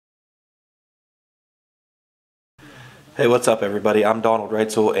Hey, what's up everybody? I'm Donald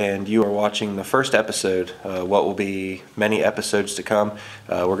Reitzel and you are watching the first episode, what will be many episodes to come.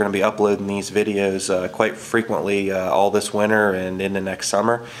 We're going to be uploading these videos quite frequently all this winter and into next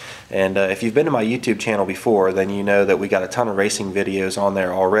summer. And if you've been to my YouTube channel before, then you know that we got a ton of racing videos on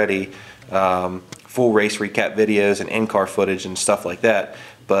there already, full race recap videos and in-car footage and stuff like that.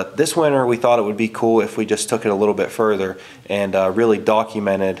 But this winter we thought it would be cool if we just took it a little bit further and really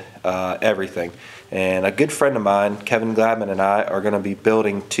documented everything. And a good friend of mine, Kevin Gladman, and I are going to be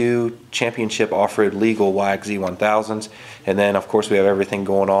building 2 championship off-road legal YXZ 1000s. And then of course we have everything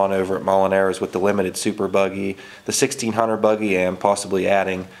going on over at Molinara's with the limited super buggy, the 1600 buggy, and possibly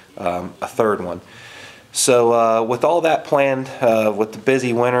adding a third one. So with all that planned, with the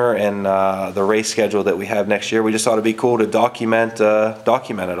busy winter and the race schedule that we have next year, we just thought it'd be cool to document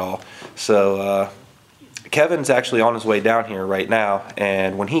it all. So Kevin's actually on his way down here right now,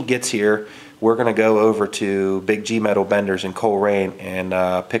 and when he gets here, we're going to go over to Big G Metal Benders in Coleraine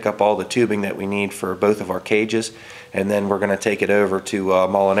and pick up all the tubing that we need for both of our cages, and then we're going to take it over to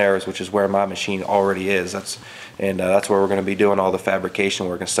Molinara's, which is where my machine already is. That's where we're going to be doing all the fabrication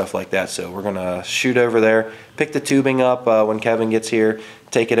work and stuff like that. So we're going to shoot over there, pick the tubing up when Kevin gets here,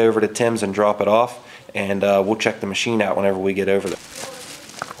 take it over to Tim's and drop it off, and we'll check the machine out whenever we get over there.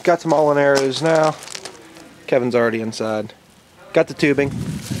 Got some Molinara's now. Kevin's already inside. Got the tubing.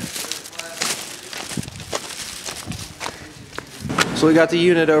 So we got the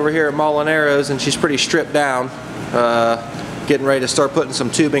unit over here at Molinara's, and she's pretty stripped down. Getting ready to start putting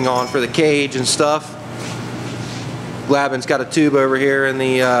some tubing on for the cage and stuff. Gladman's got a tube over here in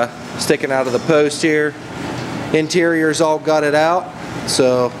the sticking out of the post here. Interior's all gutted out.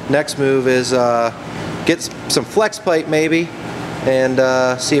 So next move is get some flex pipe maybe,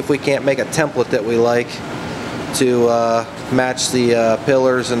 and see if we can't make a template that we like to match the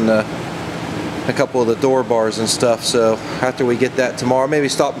pillars and a couple of the door bars and stuff. So after we get that tomorrow, maybe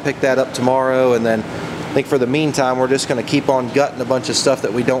stop and pick that up tomorrow, and then I think for the meantime we're just going to keep on gutting a bunch of stuff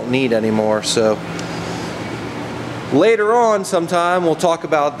that we don't need anymore. So later on sometime we'll talk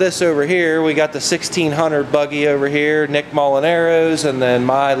about this over here. We got the 1600 buggy over here, Nick Molinara's, and then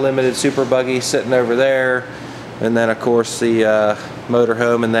my limited super buggy sitting over there, and then of course the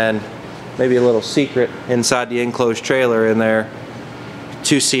motorhome, and then maybe a little secret inside the enclosed trailer in there,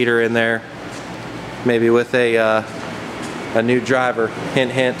 2-seater in there, maybe with a new driver,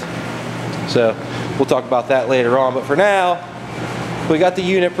 hint hint. So we'll talk about that later on, but for now we got the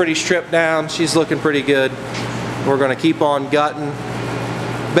unit pretty stripped down. She's looking pretty good. We're going to keep on gutting,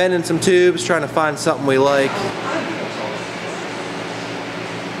 bending some tubes, trying to find something we like.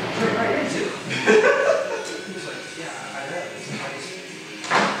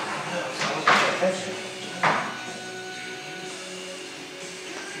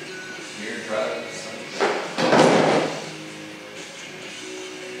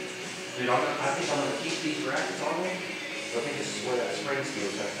 Dude, I think I'm going to keep these brackets on me. I think this is where that spring steel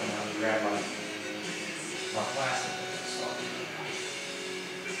is going to come out and grab my plastic and stuff.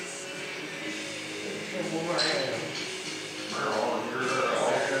 One more hand. Come on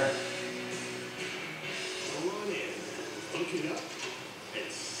in. Function up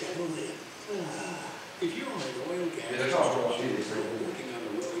and settle in. If you're on an oil gas, working on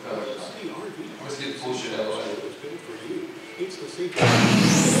the road, COR, let's get bullshit out of it. It's good for you. It's the secret.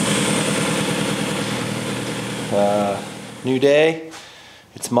 New day.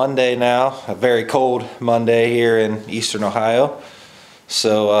 It's Monday now, a very cold Monday here in Eastern Ohio.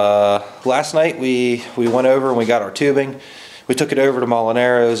 So last night we went over and we got our tubing. We took it over to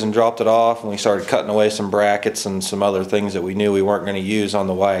Molinara's and dropped it off, and we started cutting away some brackets and some other things that we knew we weren't going to use on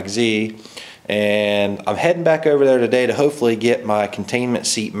the YXZ. And I'm heading back over there today to hopefully get my containment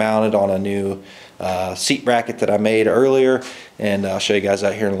seat mounted on a new seat bracket that I made earlier, and I'll show you guys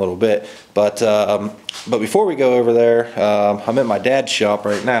out here in a little bit. But before we go over there, I'm at my dad's shop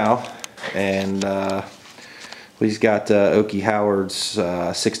right now, and he's got Okie Howard's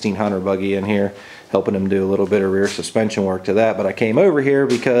 1600 buggy in here, helping him do a little bit of rear suspension work to that. But I came over here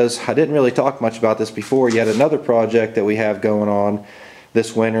because I didn't really talk much about this before. Yet another project that we have going on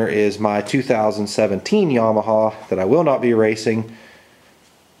this winter is my 2017 Yamaha that I will not be racing,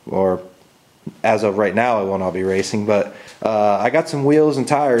 or as of right now I will not be racing, but I got some wheels and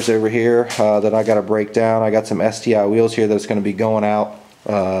tires over here that I got to break down. I got some STI wheels here that's going to be going out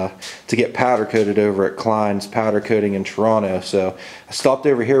to get powder coated over at Klein's Powder Coating in Toronto. So I stopped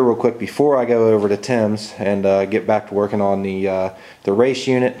over here real quick before I go over to Tim's and get back to working on the race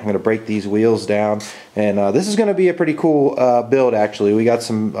unit. I'm going to break these wheels down, and this is going to be a pretty cool build actually. We got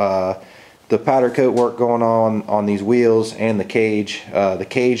some the powder coat work going on these wheels and the cage. The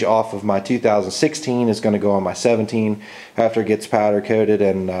cage off of my 2016 is going to go on my 17 after it gets powder coated,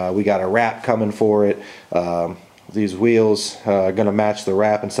 and we got a wrap coming for it. These wheels are going to match the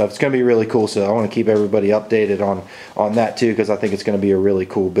wrap and stuff. It's going to be really cool, so I want to keep everybody updated on that too, because I think it's going to be a really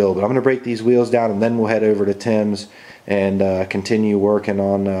cool build. But I'm going to break these wheels down, and then we'll head over to Tim's and continue working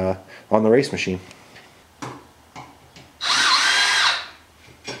on the race machine.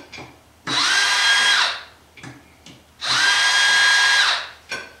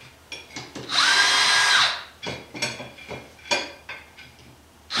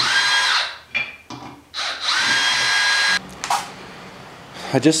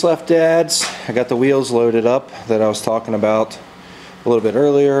 I just left Dad's. I got the wheels loaded up that I was talking about a little bit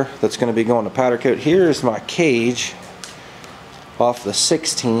earlier. That's going to be going to powder coat. Here's my cage off the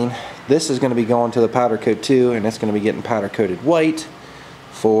 16. This is going to be going to the powder coat too, and it's going to be getting powder coated white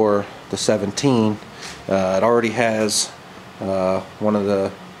for the 17. It already has one of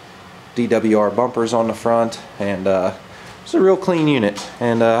the DWR bumpers on the front, and it's a real clean unit.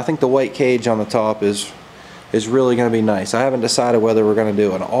 And I think the white cage on the top is really going to be nice. I haven't decided whether we're going to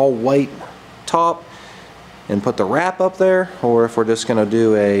do an all white top and put the wrap up there, or if we're just going to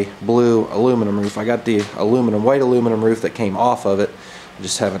do a blue aluminum roof. I got the white aluminum roof that came off of it. I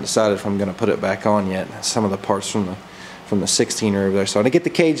just haven't decided if I'm going to put it back on yet. Some of the parts from the 16 are over there. So I'm going to get the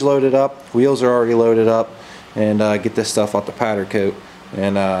cage loaded up, wheels are already loaded up, and get this stuff off the powder coat,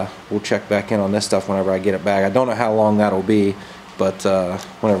 and we'll check back in on this stuff whenever I get it back. I don't know how long that'll be, but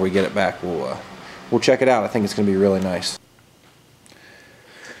whenever we get it back, we'll check it out. I think it's going to be really nice.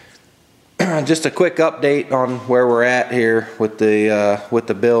 Just a quick update on where we're at here with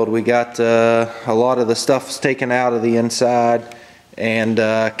the build. We got a lot of the stuff's taken out of the inside, and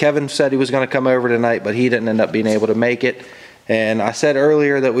Kevin said he was going to come over tonight, but he didn't end up being able to make it. And I said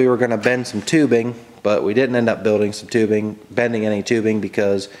earlier that we were going to bend some tubing, but we didn't end up bending any tubing,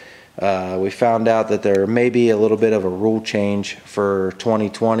 because we found out that there may be a little bit of a rule change for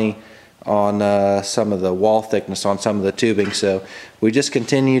 2020 on some of the wall thickness on some of the tubing. So we just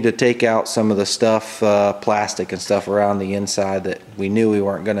continue to take out some of the stuff, plastic and stuff around the inside that we knew we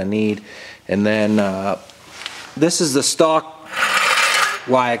weren't going to need. And then this is the stock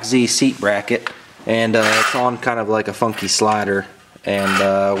YXZ seat bracket, and it's on kind of like a funky slider,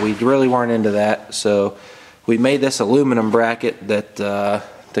 and we really weren't into that, so we made this aluminum bracket that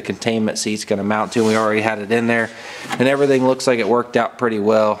the containment seat's going to mount to, and we already had it in there, and everything looks like it worked out pretty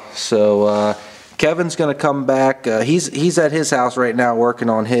well. So Kevin's going to come back. He's at his house right now working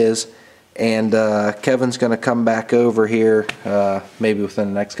on his, and Kevin's going to come back over here maybe within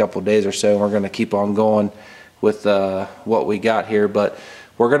the next couple of days or so, and we're going to keep on going with what we got here. But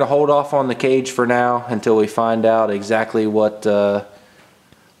we're going to hold off on the cage for now until we find out exactly what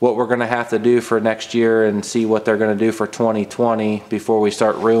we're going to have to do for next year, and see what they're going to do for 2020 before we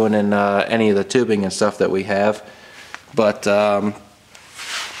start ruining any of the tubing and stuff that we have. But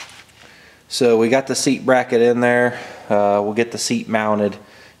so we got the seat bracket in there. We'll get the seat mounted,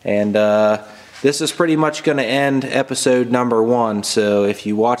 and this is pretty much going to end episode number 1. So if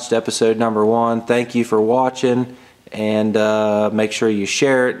you watched episode number 1, thank you for watching, and make sure you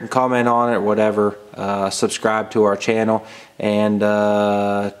share it and comment on it or whatever. Subscribe to our channel, and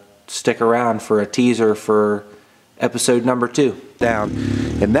stick around for a teaser for episode number 2.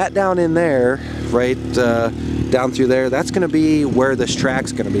 And that down in there, right down through there, that's going to be where this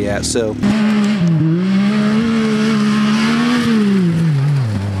track's going to be at. So